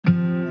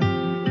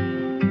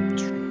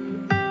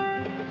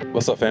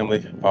What's up,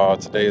 family?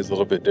 Today is a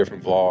little bit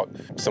different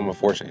vlog. Some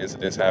unfortunate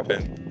incidents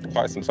happened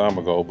quite some time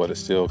ago, but it's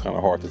still kind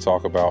of hard to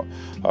talk about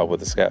with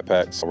the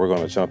Scatpack. So we're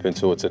going to jump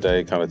into it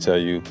today, kind of tell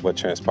you what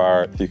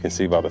transpired. You can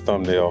see by the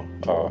thumbnail,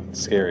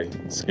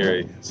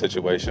 scary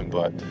situation,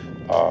 but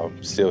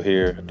still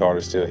here,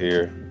 daughter's still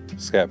here,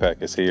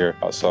 Scatpack is here.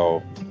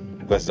 So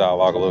let's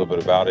dialogue a little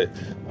bit about it.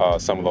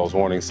 Some of those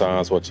warning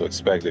signs, what to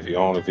expect if you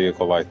own a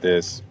vehicle like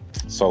this,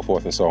 so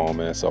forth and so on,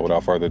 man. So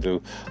without further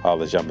ado,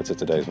 let's jump into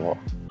today's vlog.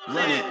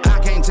 I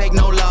can't take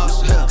no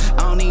loss, I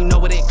don't even know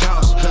what it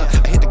costs,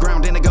 I hit the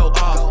ground then it go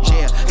off,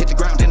 yeah, hit the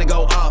ground then it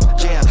go off,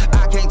 yeah,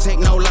 I can't take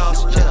no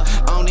loss,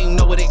 I don't even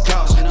know what it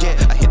costs, yeah,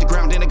 I hit the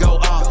ground then it go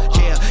off,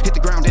 yeah, hit the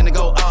ground then it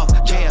go off,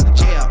 yeah,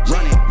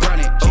 run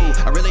it, ooh,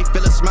 I really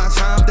feel it's my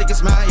time, think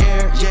it's my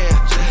year,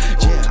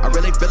 yeah, I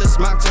really feel it's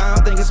my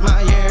time, think it's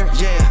my year,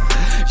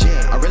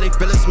 yeah, I really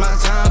feel it's my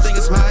time, think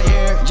it's my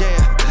year,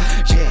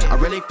 yeah, I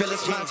really feel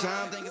it's my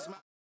time, think it's my.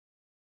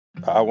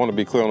 I want to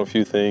be clear on a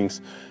few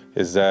things.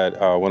 Is that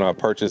when I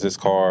purchased this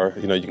car,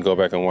 you know, you can go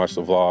back and watch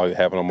the vlog,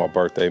 having on my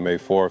birthday, May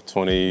 4th,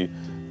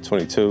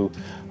 2022.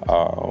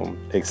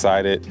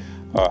 Excited.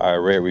 I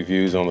read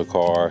reviews on the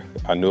car.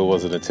 I knew it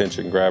was an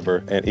attention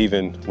grabber. And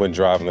even when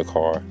driving the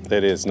car,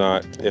 it is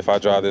not, if I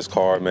drive this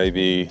car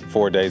maybe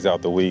 4 days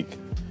out the week,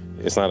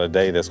 it's not a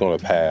day that's going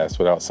to pass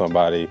without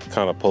somebody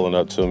kind of pulling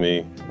up to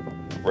me,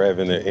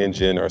 revving the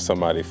engine, or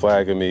somebody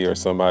flagging me, or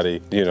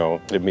somebody, you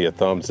know, give me a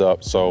thumbs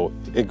up. So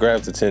it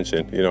grabs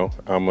attention, you know.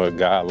 I'm a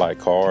guy, I like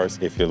cars.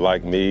 If you're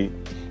like me,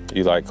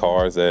 you like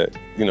cars that,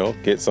 you know,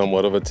 get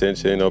somewhat of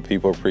attention. You know,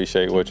 people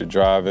appreciate what you're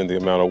driving, the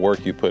amount of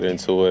work you put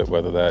into it,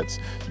 whether that's,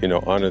 you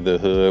know, under the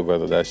hood,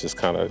 whether that's just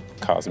kind of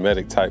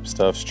cosmetic type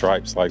stuff,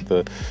 stripes like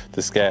the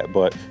Scat,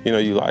 but, you know,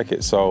 you like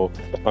it. So,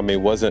 I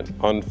mean, wasn't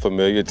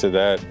unfamiliar to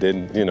that,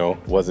 didn't, you know,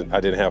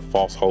 I didn't have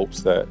false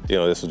hopes that, you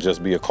know, this would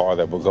just be a car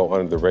that would go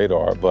under the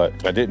radar,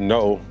 but I didn't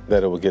know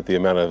that it would get the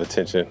amount of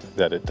attention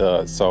that it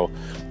does. So,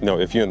 you know,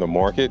 if you're in the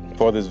market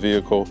for this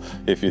vehicle,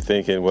 if you're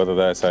thinking whether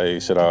that's, hey,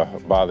 should I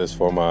buy this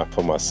for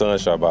my son,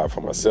 should I buy it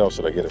for myself,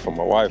 should I get it for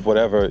my wife,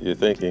 whatever you're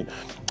thinking,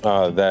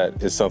 that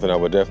is something I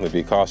would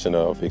definitely be cautious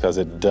of, because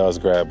it does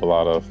grab a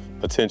lot of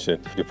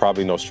attention. You're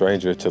probably no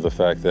stranger to the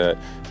fact that,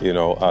 you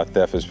know,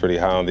 theft is pretty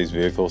high on these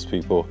vehicles.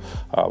 People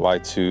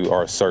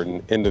or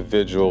certain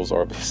individuals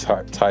or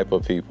type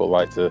of people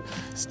like to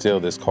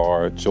steal this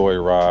car,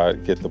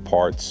 joyride, get the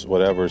parts,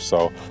 whatever.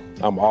 So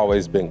I'm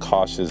always been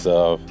cautious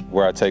of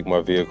where I take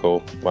my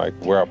vehicle, like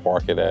where I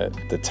park it at,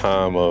 the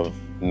time of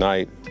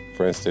night,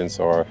 for instance,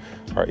 or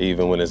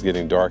even when it's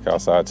getting dark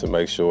outside, to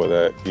make sure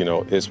that, you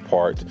know, it's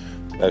parked.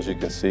 As you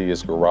can see,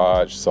 it's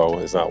garage, so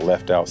it's not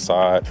left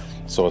outside,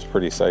 so it's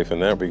pretty safe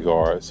in that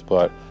regards.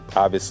 But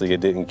obviously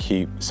it didn't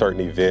keep certain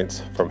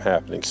events from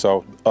happening.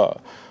 So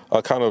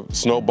a kind of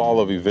snowball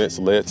of events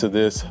led to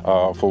this.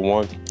 For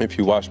one, if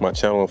you watch my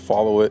channel and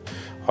follow it,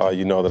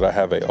 you know that I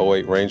have a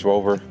 08 Range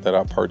Rover that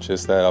I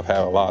purchased that I've had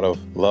a lot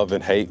of love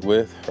and hate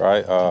with,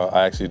 right?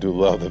 I actually do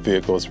love the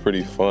vehicle. It's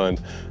pretty fun,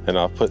 and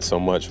I've put so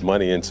much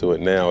money into it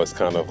now, it's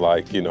kind of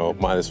like, you know,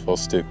 might as well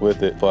stick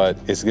with it. But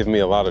it's given me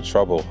a lot of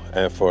trouble,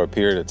 and for a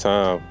period of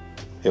time,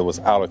 it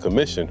was out of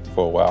commission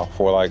for a while,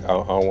 for like, I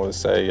want to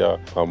say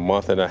a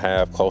month and a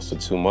half, close to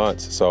 2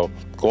 months. So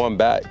going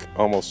back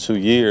almost 2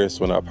 years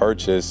when I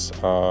purchased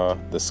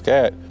the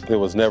Scat, it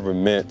was never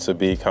meant to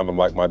be kind of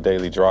like my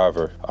daily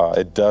driver.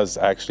 It does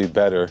actually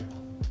better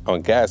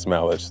on gas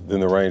mileage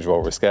than the Range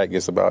Rover. Scat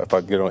gets about, if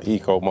I get on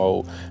eco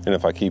mode and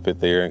if I keep it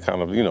there and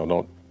kind of, you know,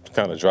 don't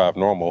kind of drive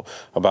normal,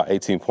 about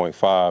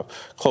 18.5,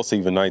 close to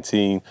even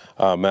 19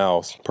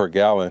 miles per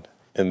gallon.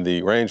 In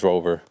the Range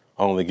Rover,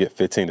 I only get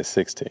 15 to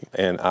 16,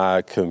 and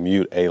I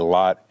commute a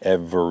lot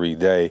every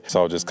day.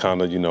 So I'll just kind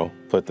of, you know,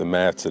 put the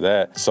math to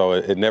that. So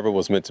it never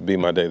was meant to be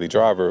my daily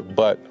driver,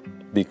 but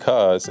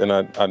because, and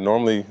I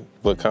normally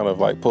would kind of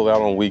like pull out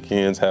on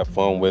weekends, have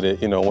fun with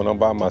it. You know, when I'm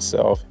by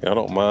myself, I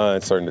don't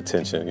mind certain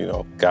attention, you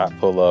know, got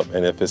pull up,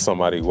 and if it's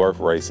somebody worth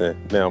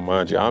racing. Now,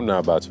 mind you, I'm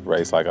not about to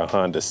race like a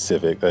Honda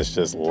Civic that's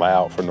just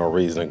loud for no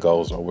reason and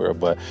goes nowhere.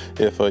 But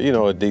if you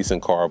know, a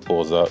decent car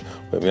pulls up,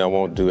 I mean, I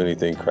won't do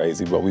anything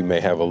crazy, but we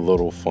may have a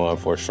little fun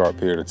for a short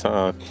period of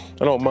time.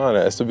 I don't mind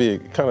that. It's to be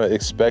kind of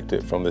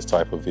expected from this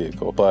type of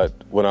vehicle. But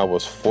when I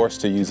was forced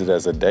to use it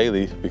as a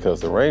daily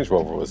because the Range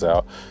Rover was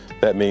out,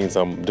 that means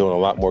I'm doing a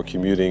lot more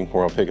commuting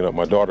where I'm picking up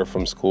my daughter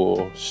from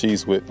school.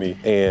 She's with me.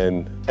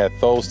 And at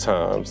those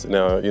times,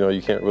 now, you know,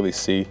 you can't really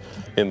see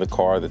in the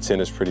car, the tent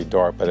is pretty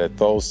dark, but at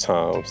those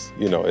times,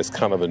 you know, it's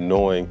kind of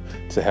annoying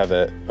to have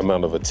that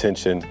amount of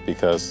attention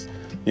because,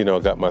 you know, I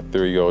got my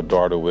 3-year-old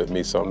daughter with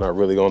me, so I'm not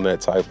really on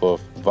that type of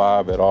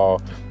vibe at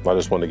all. I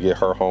just want to get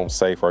her home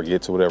safe or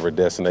get to whatever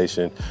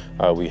destination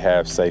we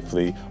have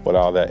safely with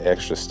all that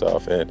extra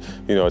stuff. And,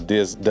 you know, it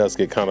does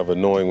get kind of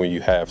annoying when you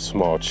have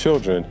small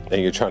children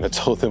and you're trying to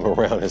tow them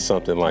around in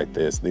something like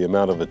this. The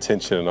amount of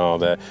attention and all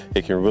that,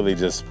 it can really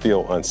just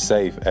feel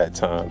unsafe at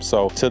times.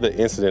 So to the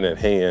incident at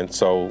hand,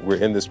 so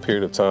we're in this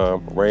period of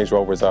time, Range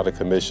Rover is out of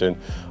commission,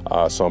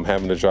 so I'm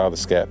having to drive the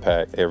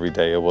Scatpack every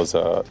day. It was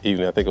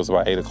evening, I think it was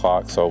about 8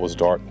 o'clock, so it was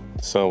dark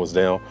sun was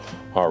down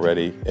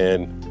already.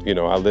 And, you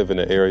know, I live in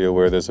an area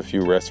where there's a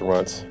few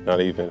restaurants,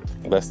 not even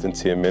less than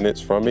 10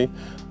 minutes from me.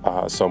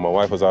 So my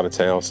wife was out of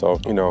town, so,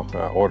 you know,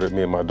 I ordered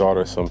me and my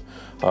daughter some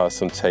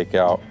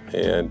takeout,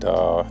 and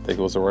I think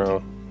it was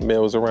around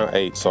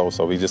 8.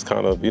 So we just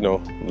kind of, you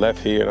know, left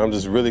here, and I'm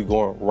just really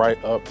going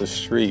right up the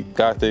street.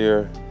 Got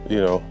there, you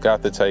know,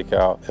 got the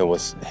takeout and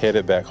was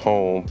headed back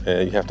home.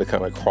 And you have to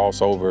kind of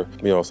cross over,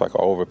 you know, it's like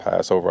an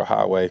overpass over a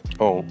highway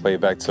on way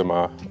back to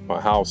my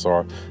house,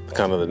 or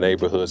kind of the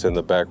neighborhoods and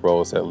the back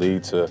roads that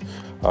lead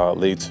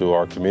to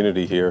our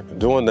community here.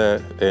 Doing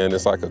that, and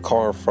it's like a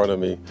car in front of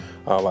me,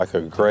 like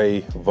a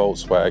gray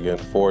Volkswagen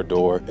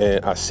 4-door,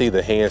 and I see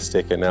the hand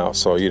sticking out.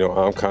 So, you know,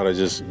 I'm kind of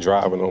just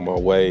driving on my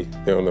way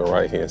there on the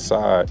right-hand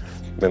side,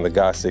 and the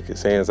guy stick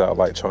his hands out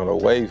like trying to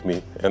wave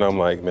me. And I'm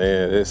like,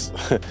 man, it's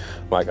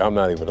like, I'm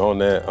not even on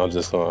that.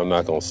 I'm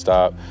not gonna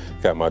stop.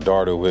 Got my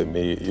daughter with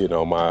me. You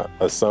know, my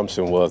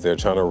assumption was they're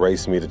trying to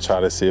race me to try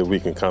to see if we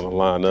can kind of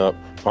line up,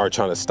 or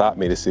trying to stop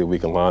me to see if we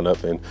can line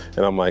up. And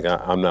I'm like,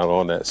 I'm not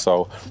on that.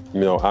 So,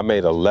 you know, I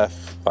made a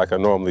left like I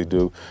normally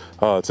do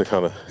to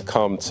kind of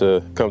come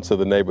to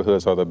the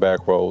neighborhoods or the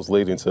back roads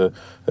leading to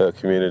the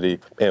community.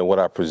 And what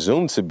I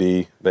presumed to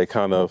be, they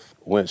kind of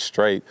went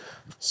straight.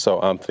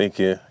 So I'm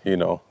thinking, you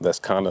know, that's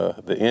kind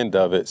of the end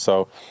of it.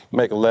 So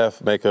make a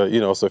left, you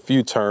know, it's a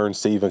few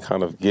turns to even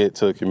kind of get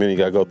to the community. You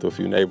gotta go through a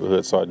few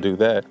neighborhoods, so I do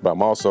that. But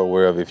I'm also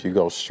aware of, if you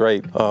go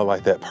straight,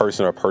 like that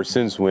person or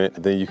persons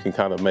went, then you can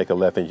kind of make a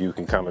left and you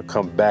can kind of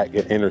come back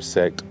and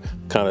intersect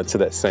kind of to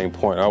that same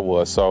point I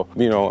was. So,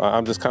 you know,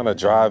 I'm just kind of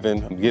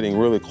driving, I'm getting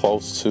really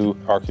close to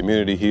our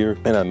community here,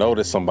 and I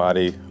noticed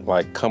somebody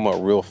like come up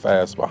real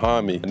fast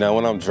behind me. Now,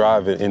 when I'm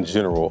driving in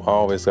general, I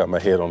always got my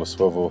head on a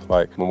swivel.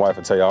 Like my wife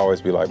would tell you, I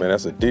always be like, man,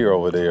 that's a deer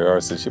over there. Or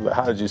so she'd be like,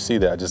 how did you see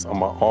that?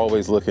 I'm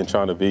always looking,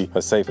 trying to be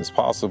as safe as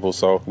possible.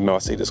 So, you know, I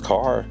see this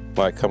car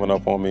like coming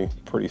up on me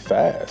pretty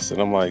fast,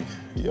 and I'm like,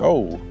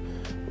 yo,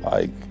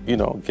 like, you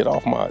know, get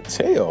off my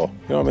tail,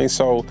 you know what I mean?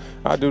 So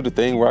I do the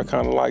thing where I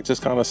kind of like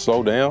just kind of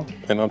slow down,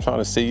 and I'm trying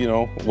to see, you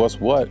know, what's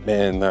what.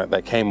 Man,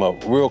 that came up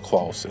real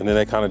close, and then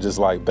they kind of just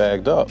like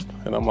bagged up,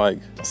 and I'm like,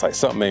 it's like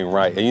something ain't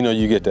right. And you know,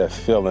 you get that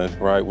feeling,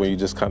 right, when you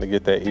just kind of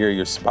get that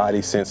your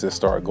spidey senses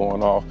start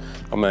going off.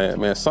 I'm like,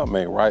 man, something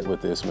ain't right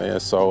with this, man.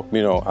 So,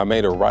 you know, I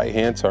made a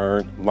right-hand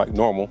turn like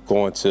normal,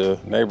 going to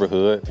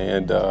neighborhood,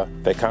 and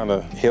they kind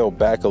of held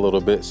back a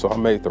little bit. So I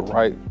made the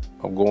right,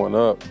 I'm going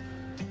up.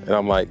 And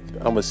I'm like,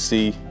 I'm gonna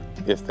see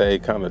if they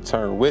kind of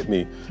turn with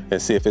me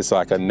and see if it's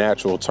like a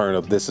natural turn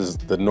of this is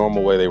the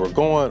normal way they were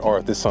going, or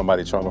if there's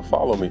somebody trying to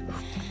follow me.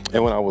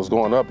 And when I was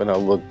going up and I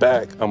looked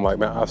back, I'm like,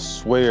 man, I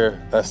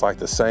swear that's like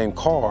the same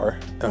car.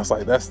 And I was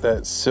like, that's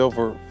that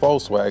silver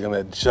Volkswagen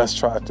that just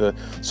tried to.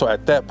 So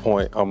at that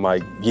point, I'm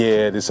like,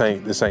 yeah, this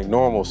ain't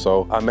normal.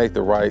 So I make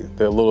the right,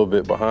 they're a little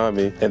bit behind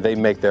me, and they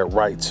make that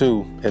right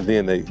too. And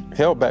then they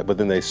held back, but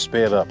then they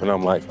sped up, and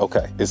I'm like,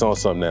 okay, it's on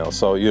something now.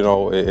 So, you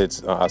know,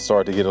 I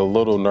started to get a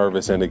little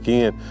nervous. And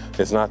again,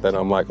 it's not that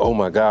I'm like, oh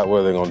my God, what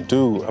are they gonna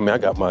do? I mean, I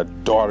got my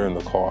daughter in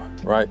the car,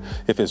 right?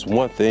 If it's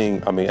one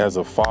thing, I mean, as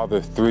a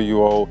father,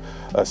 3-year-old,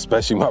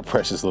 especially my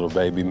precious little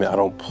baby, man, I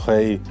don't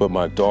play with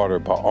my daughter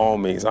by all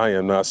means. I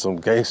am not some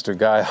gangster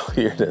guy out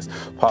here that's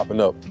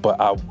popping up, but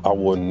I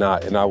will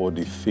not, and I will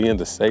defend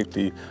the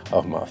safety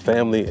of my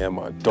family and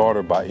my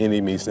daughter by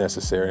any means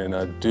necessary, and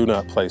I do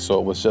not play.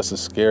 So it was just a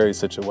scary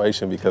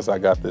situation because I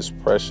got this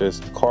precious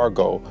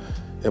cargo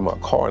in my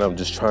car, and I'm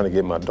just trying to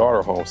get my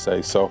daughter home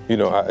safe. So, you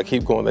know, I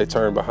keep going, they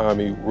turn behind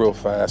me real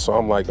fast. So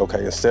I'm like,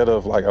 okay, instead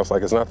of like, I was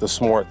like, it's not the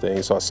smart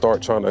thing. So I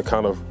start trying to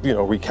kind of, you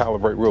know,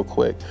 recalibrate real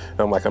quick. And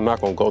I'm like, I'm not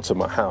gonna go to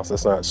my house.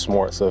 That's not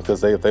smart. So,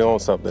 because if they own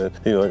something,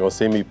 you know, they're gonna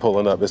see me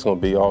pulling up. It's gonna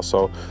be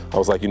also, I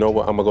was like, you know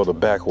what, I'm gonna go the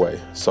back way.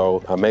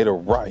 So I made a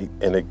right.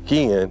 And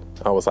again,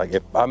 I was like,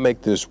 if I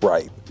make this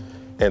right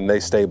and they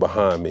stay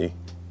behind me,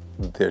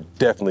 they're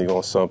definitely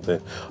on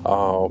something. And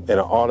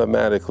I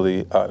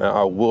automatically,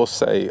 now I will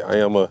say,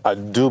 I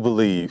do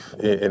believe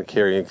in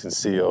carry and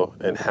conceal,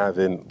 and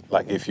having,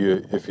 like, if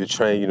you're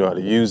trained, you know how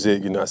to use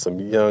it. You're not some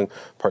young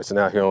person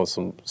out here on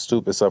some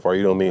stupid stuff, or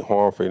you don't mean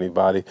harm for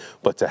anybody,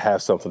 but to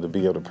have something to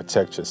be able to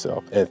protect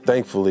yourself. And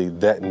thankfully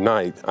that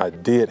night I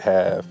did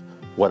have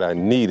what I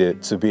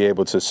needed to be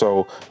able to,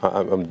 so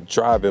I'm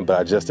driving, but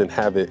I just didn't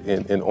have it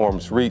in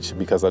arm's reach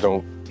because I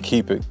don't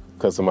keep it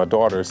because of my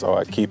daughter, so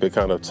I keep it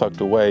kind of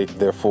tucked away.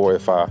 Therefore,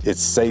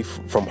 it's safe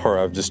from her.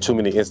 I've just too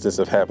many instances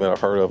have happened. I've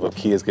heard of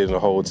kids getting a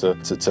hold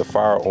to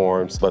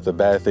firearms, but the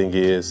bad thing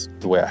is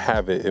the way I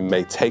have it, it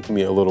may take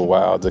me a little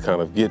while to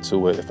kind of get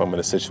to it if I'm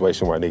in a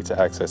situation where I need to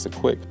access it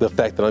quick. The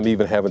fact that I'm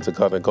even having to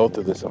kind of go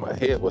through this in my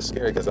head was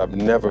scary because I've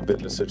never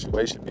been in a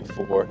situation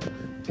before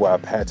where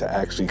I've had to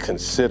actually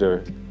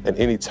consider, and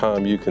any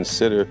time you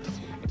consider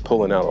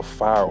pulling out a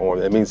firearm,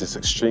 that means it's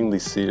extremely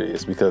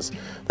serious, because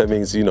that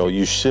means, you know,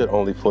 you should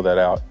only pull that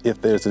out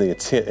if there's an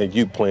intent and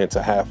you plan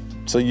to have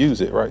to use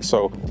it, right?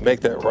 So make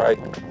that right.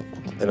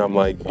 And I'm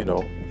like, you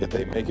know, if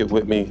they make it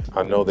with me,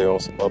 I know they're on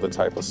some other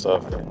type of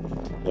stuff,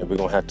 and we're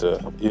gonna have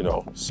to, you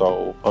know.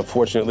 So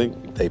unfortunately,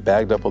 they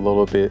bagged up a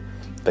little bit,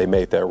 they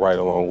made that right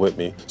along with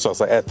me. So I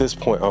was like, at this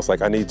point, I was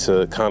like, I need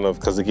to kind of,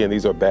 because again,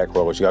 these are back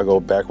roads. You gotta go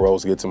back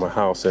roads to get to my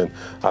house. And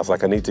I was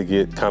like, I need to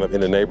get kind of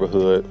in a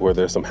neighborhood where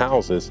there's some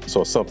houses.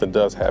 So if something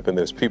does happen,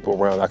 there's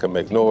people around, I can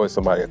make noise,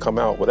 somebody can come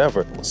out,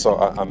 whatever. So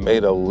I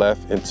made a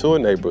left into a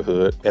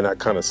neighborhood and I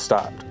kind of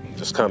stopped.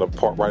 Just kind of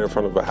parked right in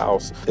front of a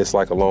house. It's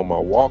like along my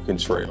walking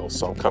trail.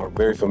 So I'm kind of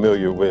very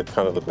familiar with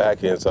kind of the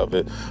back ends of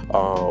it.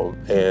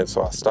 And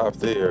so I stopped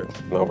there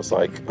and I was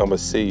like, I'm gonna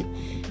see.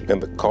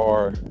 And the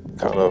car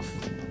kind of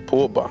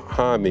pulled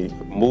behind me,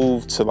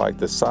 moved to like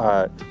the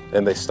side,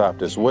 and they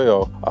stopped as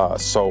well.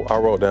 So I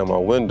rolled down my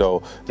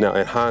window. Now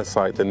in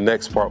hindsight, the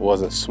next part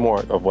wasn't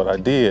smart of what I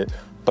did,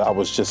 but I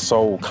was just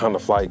so kind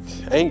of like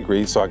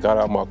angry. So I got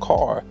out of my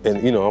car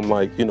and, you know, I'm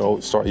like, you know,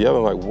 start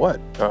yelling like, what?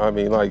 I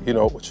mean, like, you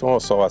know, what you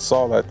want? So I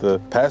saw that the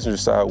passenger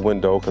side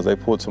window, because they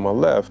pulled to my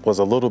left, was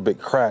a little bit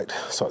cracked.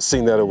 So I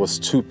seen that it was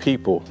two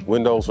people.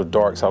 Windows were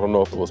dark, so I don't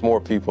know if it was more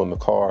people in the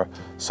car.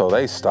 So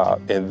they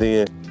stopped and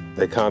then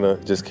they kind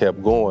of just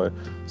kept going.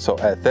 So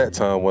at that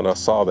time, when I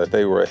saw that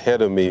they were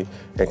ahead of me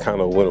and kind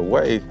of went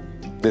away,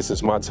 this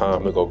is my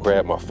time to go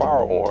grab my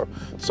firearm.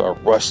 So I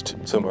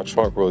rushed to my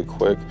trunk really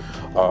quick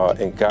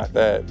and got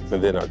that.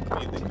 And then I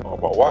immediately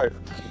called my wife.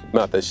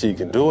 Not that she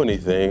can do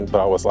anything,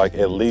 but I was like,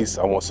 at least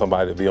I want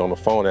somebody to be on the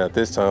phone. And at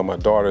this time, my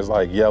daughter's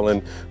like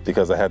yelling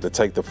because I had to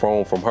take the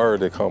phone from her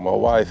to call my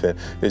wife, and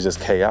it's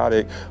just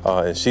chaotic.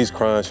 And she's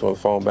crying, she wants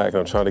the phone back, and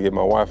I'm trying to get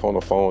my wife on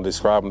the phone,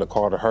 describing the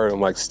car to her. I'm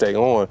like, stay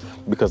on,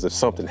 because if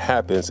something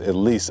happens, at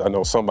least I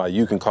know somebody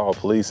you can call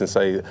police and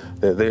say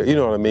that they're, you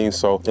know what I mean?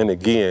 So, and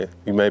again,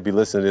 you may be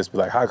listening to this, be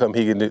like, how come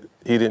he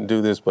didn't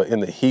do this? But in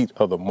the heat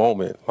of the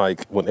moment,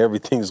 like when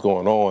everything's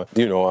going on,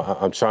 you know,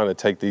 I'm trying to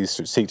take these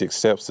strategic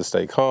steps to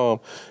stay calm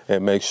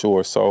and make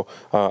sure. So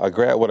I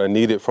grabbed what I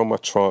needed from my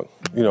trunk,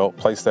 you know,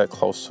 placed that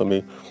close to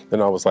me.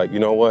 And I was like, you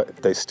know what?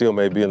 They still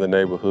may be in the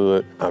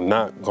neighborhood. I'm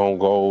not gonna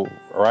go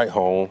right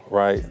home,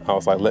 right? I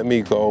was like, let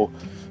me go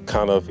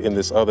kind of in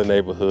this other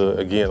neighborhood,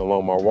 again,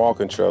 along my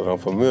walking trail that I'm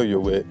familiar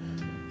with,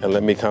 and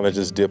let me kind of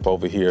just dip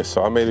over here.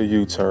 So I made a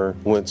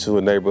U-turn, went to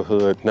a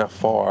neighborhood not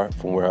far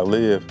from where I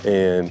live,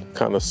 and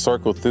kind of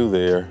circled through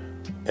there.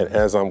 And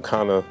as I'm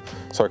kind of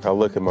circling, I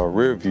look at my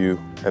rear view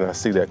and I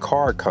see that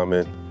car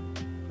coming.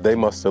 They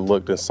must have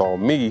looked and saw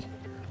me.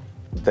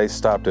 They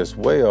stopped as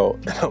well.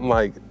 And I'm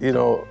like, you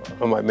know,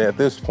 man, at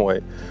this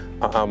point,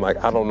 I'm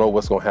like, I don't know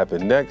what's gonna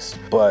happen next,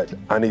 but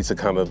I need to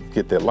kind of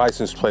get their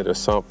license plate or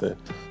something.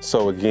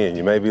 So again,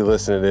 you may be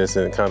listening to this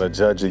and kind of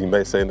judging. You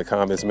may say in the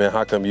comments, man,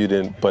 how come you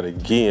didn't? But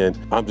again,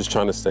 I'm just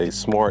trying to stay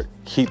smart,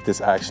 keep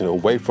this action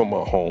away from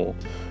my home,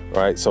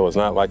 right? So it's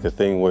not like a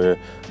thing where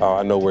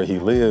I know where he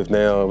lives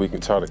now and we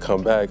can try to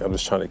come back. I'm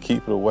just trying to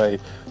keep it away.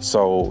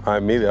 So I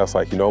was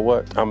like, you know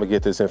what? I'm gonna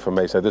get this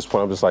information. At this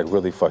point, I'm just like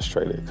really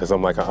frustrated because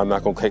I'm like, I'm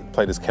not gonna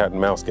play this cat and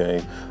mouse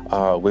game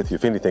with you.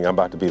 If anything, I'm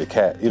about to be the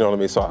cat, you know what I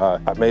mean? So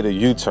I made a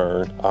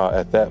U-turn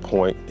at that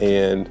point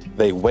and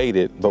they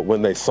waited, but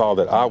when they saw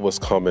that I was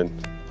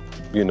coming,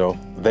 you know,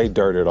 they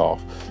dirted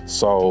off.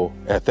 So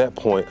at that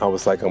point, I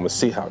was like, I'm gonna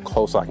see how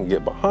close I can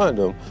get behind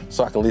them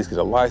so I can at least get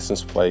a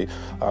license plate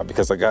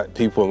because I got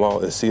people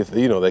along and see if,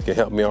 you know, they can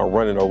help me out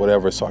running or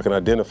whatever so I can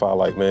identify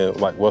like, man,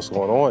 like what's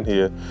going on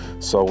here.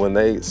 So when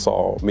they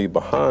saw me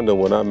behind them,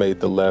 when I made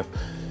the left,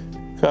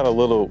 got a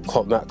little,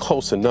 not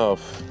close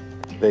enough,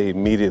 they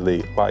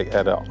immediately, like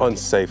at an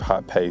unsafe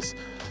high pace,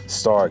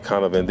 start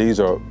kind of, and these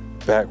are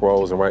back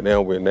roads and right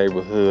now we're in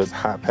neighborhoods,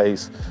 high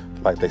pace,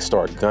 like they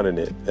start gunning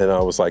it. And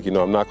I was like, you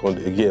know, I'm not going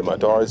to, again, my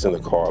daughter's in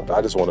the car, but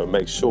I just want to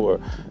make sure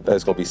that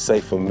it's going to be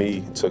safe for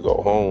me to go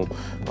home.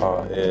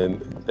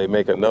 And they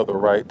make another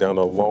right down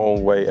a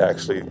long way,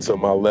 actually, to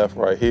my left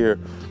right here.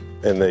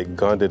 And they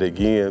gunned it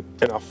again.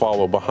 And I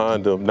follow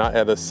behind them, not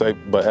at a safe,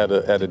 but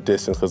at a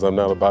distance, because I'm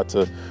not about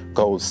to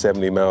go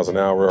 70 miles an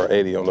hour or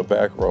 80 on the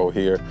back road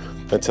here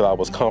until I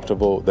was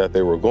comfortable that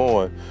they were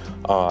going.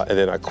 And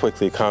then I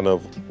quickly kind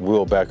of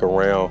wheeled back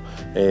around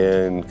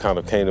and kind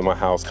of came to my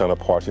house, kind of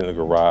parked in the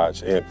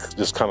garage and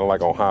just kind of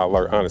like on high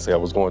alert. Honestly, I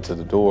was going to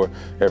the door,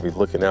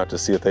 looking out to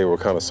see if they were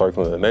kind of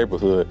circling the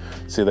neighborhood,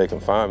 see if they can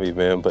find me,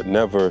 man, but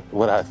never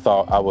what I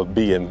thought I would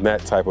be in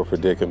that type of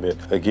predicament.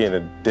 Again,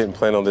 I didn't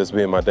plan on this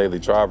being my daily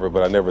driver,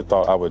 but I never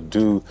thought I would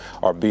do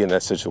or be in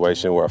that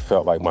situation where I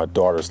felt like my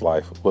daughter's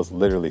life was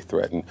literally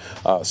threatened.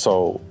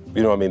 So,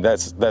 you know what I mean,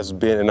 that's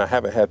been, and I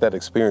haven't had that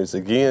experience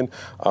again.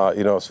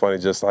 You know, it's funny,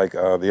 just like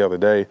the other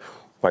day,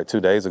 like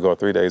 2 days ago,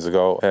 3 days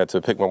ago, I had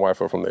to pick my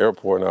wife up from the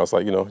airport and I was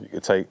like, you know, you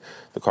could take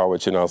the car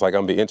with you. And I was like,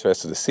 I'm be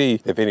interested to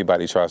see if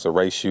anybody tries to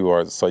race you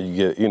or so you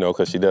get, you know,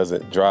 because she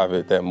doesn't drive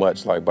it that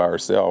much like by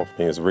herself.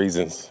 There's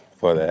reasons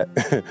for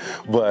that,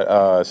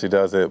 but she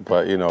doesn't.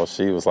 But, you know,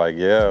 she was like,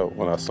 yeah,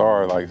 when I saw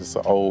her, like it's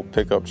an old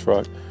pickup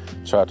truck.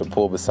 tried to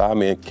pull beside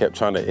me and kept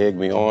trying to egg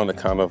me on to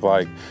kind of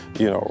like,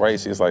 you know,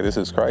 race. He's like, this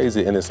is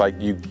crazy. And it's like,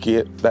 you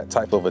get that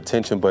type of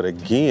attention. But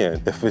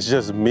again, if it's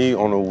just me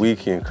on a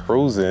weekend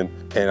cruising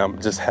and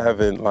I'm just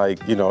having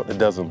like, you know, it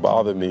doesn't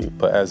bother me.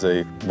 But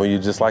when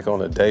you're just like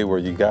on a day where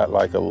you got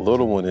like a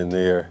little one in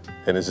there,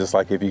 and it's just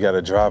like if you got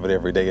to drive it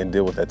every day and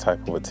deal with that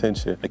type of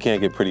attention, it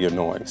can get pretty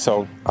annoying.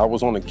 So I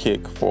was on a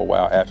kick for a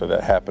while after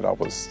that happened. I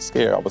was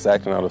scared. I was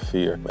acting out of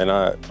fear. And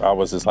I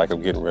was just like,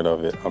 I'm getting rid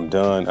of it. I'm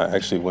done. I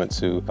actually went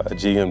to a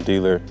GM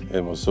dealer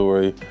in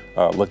Missouri,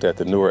 looked at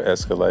the newer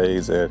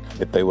Escalades, and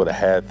if they would have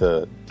had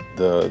the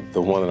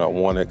one that I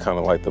wanted, kind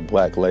of like the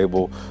black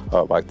label,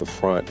 like the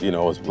front, you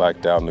know, was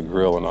blacked out in the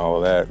grill and all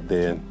of that,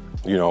 then,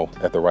 you know,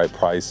 at the right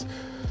price,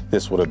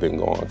 this would have been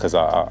gone, because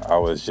I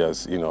was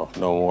just, you know,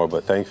 no more.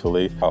 But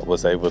thankfully, I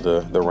was able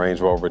to, the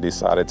Range Rover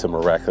decided to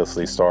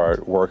miraculously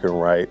start working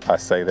right. I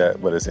say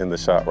that, but it's in the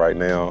shop right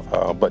now.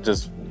 But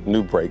just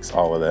new brakes,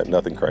 all of that,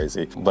 nothing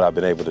crazy. But I've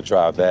been able to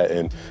drive that,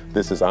 and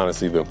this has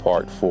honestly been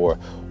parked for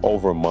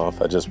over a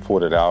month. I just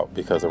pulled it out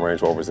because the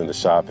Range Rover's in the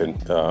shop, and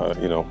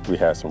you know, we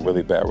had some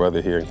really bad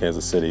weather here in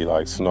Kansas City,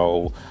 like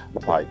snow,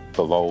 like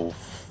below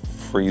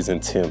freezing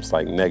temps,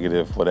 like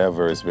negative,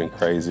 whatever. It's been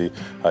crazy.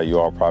 You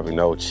all probably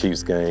know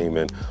Chiefs game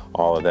and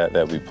all of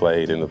that we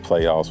played in the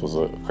playoffs was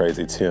a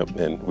crazy temp,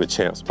 and with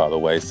champs, by the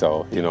way.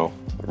 So, you know,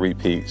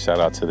 repeat, shout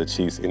out to the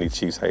Chiefs. Any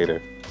Chiefs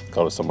hater,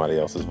 go to somebody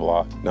else's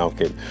vlog. No, I'm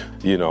kidding.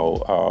 You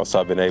know, so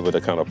I've been able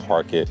to kind of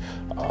park it,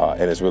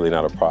 and it's really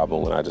not a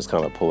problem when I just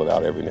kind of pull it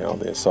out every now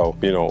and then. So,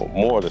 you know,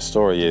 more of the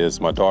story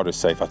is my daughter's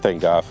safe. I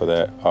thank God for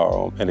that.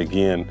 And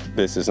again,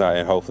 this is not,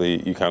 and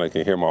hopefully you kind of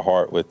can hear my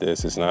heart with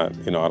this. It's not,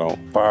 you know, I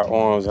don't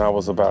firearms, and I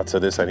was about to,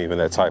 this ain't even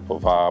that type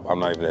of vibe. I'm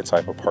not even that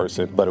type of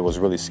person, but it was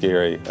really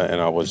scary,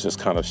 and I was just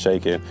kind of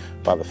shaken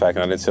by the fact,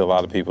 and I didn't tell a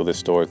lot of people this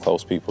story,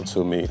 close people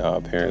to me,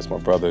 parents, my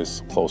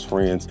brothers, close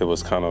friends. It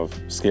was kind of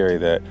scary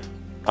that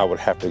I would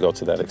have to go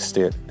to that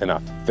extent, and I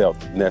felt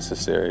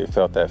necessary,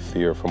 felt that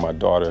fear for my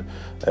daughter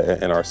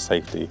and our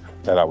safety,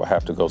 that I would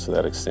have to go to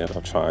that extent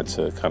of trying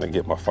to kind of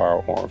get my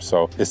firearm.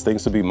 So it's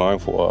things to be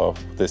mindful of.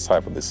 This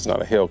is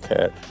not a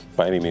Hellcat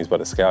by any means, but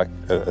a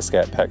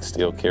Scatpack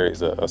still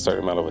carries a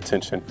certain amount of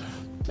attention.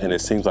 And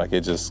it seems like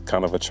it just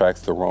kind of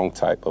attracts the wrong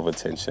type of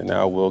attention.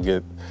 Now we'll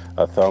get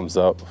a thumbs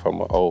up from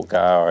an old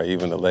guy or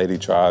even a lady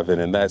driving,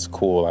 and that's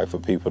cool, like for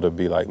people to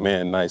be like,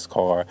 man, nice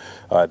car.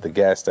 At the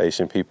gas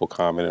station, people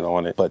commenting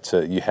on it. But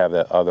you have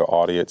that other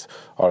audience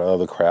or the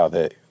other crowd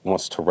that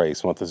wants to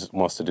race,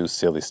 wants to do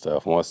silly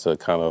stuff, wants to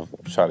kind of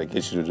try to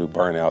get you to do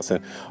burnouts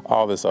and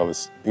all this other,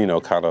 you know,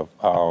 kind of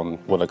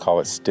what I call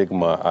it,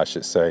 stigma, I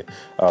should say,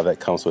 that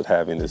comes with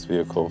having this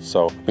vehicle.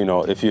 So, you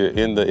know, if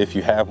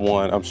you have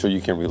one, I'm sure you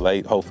can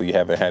relate. Hopefully you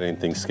haven't had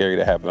anything scary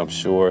to happen. I'm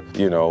sure,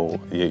 you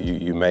know,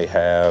 you may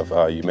have,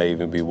 you may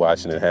even be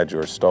watching and had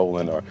yours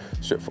stolen or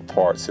shipped for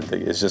parts and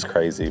things. It's just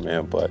crazy,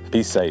 man, but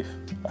be safe.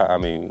 I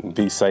mean,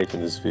 be safe in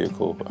this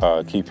vehicle.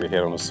 Keep your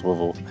head on a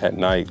swivel at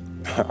night.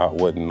 I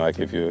wouldn't, like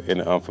if you're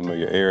in an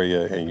unfamiliar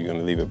area and you're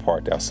gonna leave it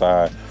parked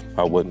outside,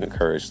 I wouldn't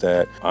encourage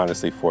that.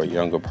 Honestly, for a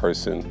younger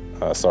person,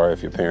 sorry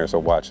if your parents are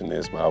watching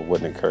this, but I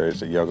wouldn't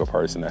encourage a younger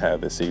person to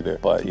have this either.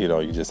 But, you know,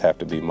 you just have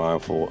to be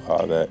mindful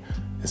that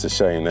it's a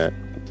shame that,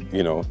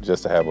 you know,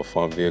 just to have a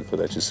fun vehicle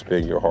that you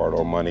spend your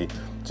hard-earned money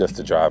just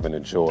to drive and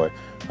enjoy,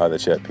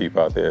 that you have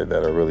people out there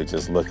that are really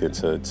just looking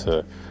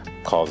to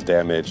cause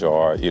damage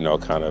or, you know,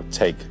 kind of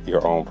take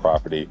your own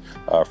property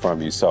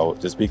from you. So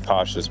just be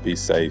cautious, be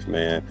safe,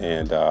 man.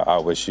 And I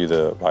wish you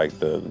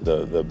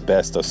the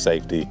best of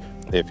safety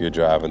if you're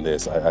driving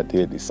this. I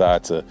did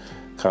decide to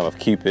kind of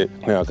keep it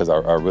now because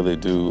I really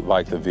do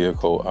like the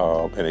vehicle.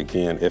 And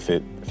again, if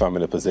I'm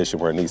in a position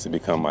where it needs to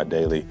become my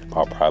daily,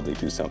 I'll probably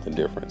do something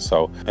different.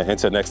 So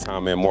until next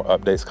time, man, more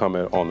updates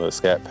coming on the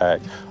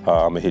Scatpack.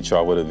 I'm gonna hit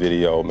y'all with a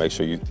video. Make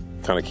sure you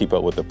kind of keep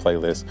up with the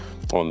playlist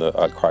on the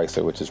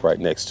Chrysler, which is right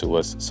next to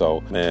us.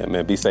 So,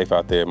 man, be safe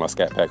out there. My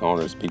Scatpack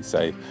owners, be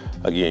safe.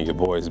 Again, your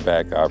boy's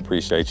back. I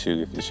appreciate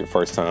you. If it's your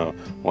first time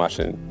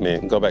watching,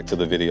 man, go back to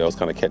the videos,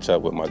 kind of catch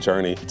up with my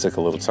journey. Took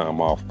a little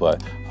time off,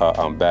 but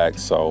I'm back.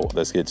 So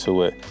let's get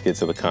to it, get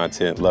to the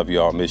content. Love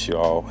you all, miss you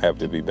all. Happy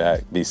to be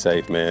back. Be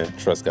safe, man.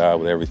 Trust God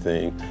with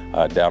everything.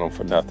 Doubt him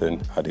for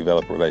nothing. I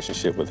develop a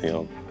relationship with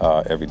him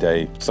every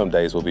day. Some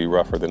days will be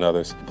rougher than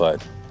others,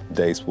 but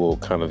days will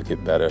kind of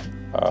get better.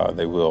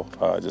 They will.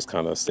 Just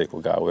kind of stick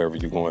with God wherever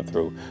you're going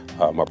through.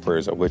 My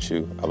prayers are with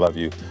you. I love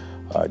you.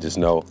 Just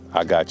know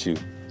I got you.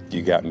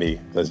 You got me.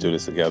 Let's do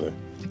this together.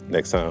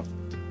 Next time.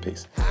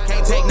 Peace.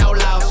 Can't take no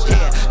loss.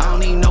 Yeah, I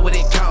don't even know what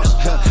it costs.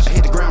 I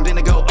hit the ground, then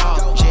it go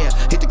off. Yeah,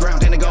 hit the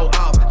ground, then it go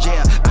off.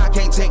 Yeah, I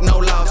can't take no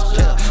loss.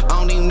 Yeah, I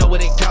don't even know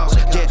what it costs.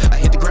 Yeah, I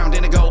hit the ground,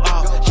 then it go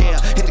off. Yeah,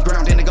 hit the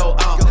ground, then it go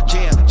off.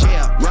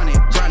 Yeah, run it.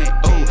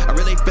 Ooh, I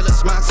really feel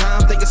it's my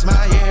time. Think it's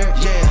my year.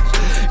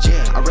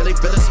 Yeah, I really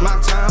feel it's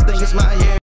my time. Think it's my year.